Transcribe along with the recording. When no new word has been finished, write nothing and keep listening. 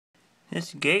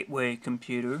This gateway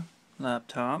computer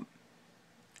laptop,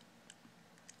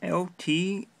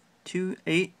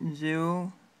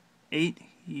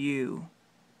 lt2808u.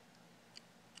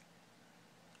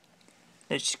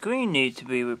 The screen needs to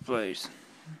be replaced.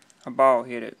 A ball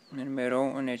hit it in the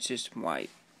middle and it's just white.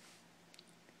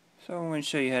 So I'm going to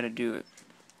show you how to do it.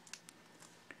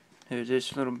 There's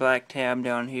this little black tab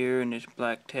down here and this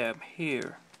black tab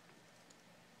here.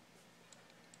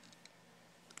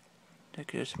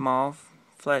 Take a small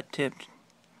flat tipped,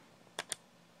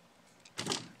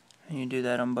 and you do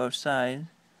that on both sides.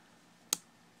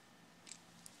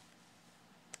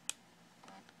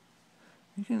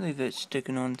 You can leave it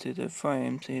sticking onto the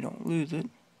frame so you don't lose it.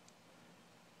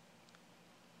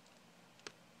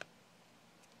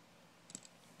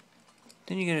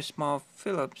 Then you get a small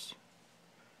Phillips.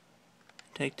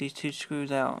 Take these two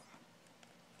screws out.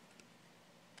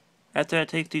 After I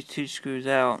take these two screws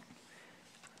out,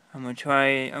 since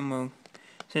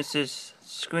this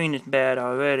screen is bad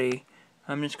already,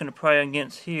 I'm just going to pry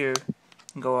against here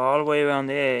and go all the way around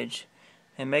the edge.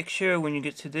 And make sure when you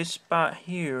get to this spot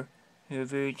here, you're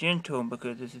very gentle,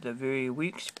 because this is a very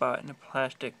weak spot in the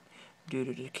plastic due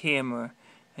to the camera,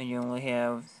 and you only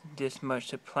have this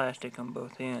much of plastic on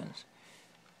both ends.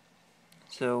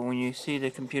 So when you see the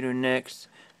computer next,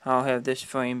 I'll have this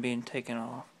frame being taken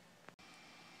off.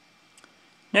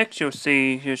 Next you'll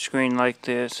see your screen like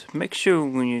this. Make sure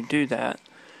when you do that,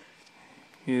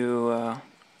 you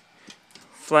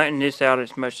flatten this out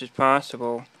as much as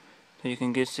possible so you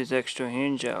can get this extra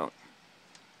hinge out.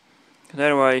 Because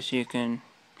otherwise you can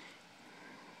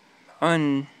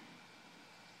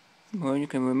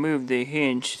remove the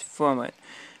hinge from it.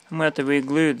 I'm going to have to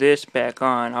re-glue this back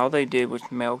on. All they did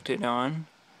was melt it on.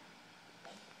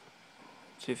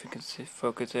 See if you can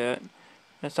focus that.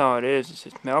 That's all it is, it's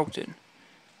just melted.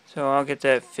 So I'll get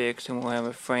that fixed and we'll have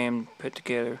a frame put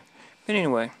together. But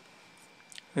anyway,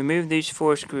 remove these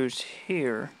 4 screws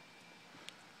here.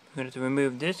 We're going to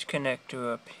remove this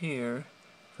connector up here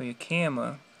for your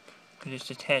camera, because it's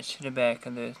attached to the back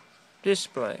of the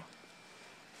display.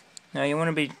 Now you want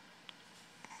to be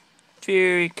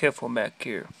very careful back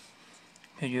here.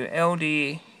 Because your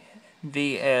LDVS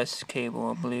cable,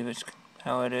 I believe is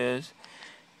how it is,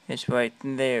 it's right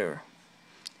there.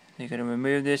 You're going to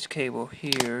remove this cable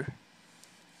here,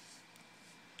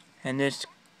 and this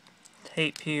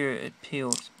tape here, it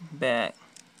peels back.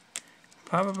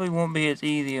 Probably won't be as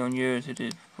easy on yours as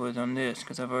it was on this,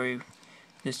 because I've already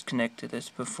disconnected this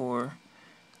before.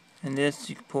 And this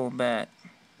you can pull back,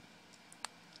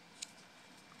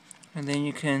 and then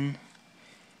you can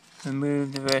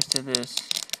remove the rest of this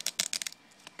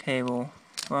cable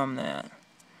from that.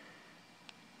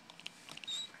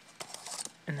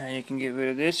 And now you can get rid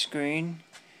of this screen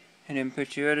and then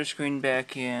put your other screen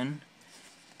back in.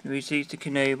 Reseat the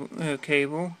cable,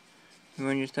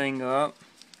 run your thing up.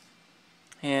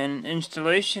 And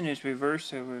installation is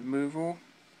reverse of removal.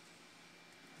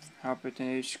 I'll put the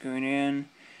new screen in.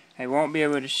 I won't be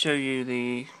able to show you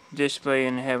the display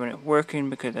and having it working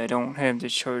because I don't have the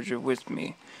charger with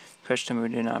me. Customer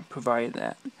did not provide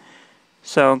that.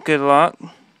 So good luck.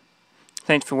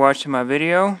 Thanks for watching my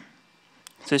video.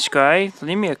 Subscribe,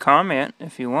 leave me a comment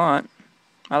if you want.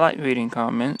 I like reading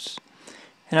comments.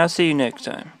 And I'll see you next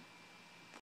time.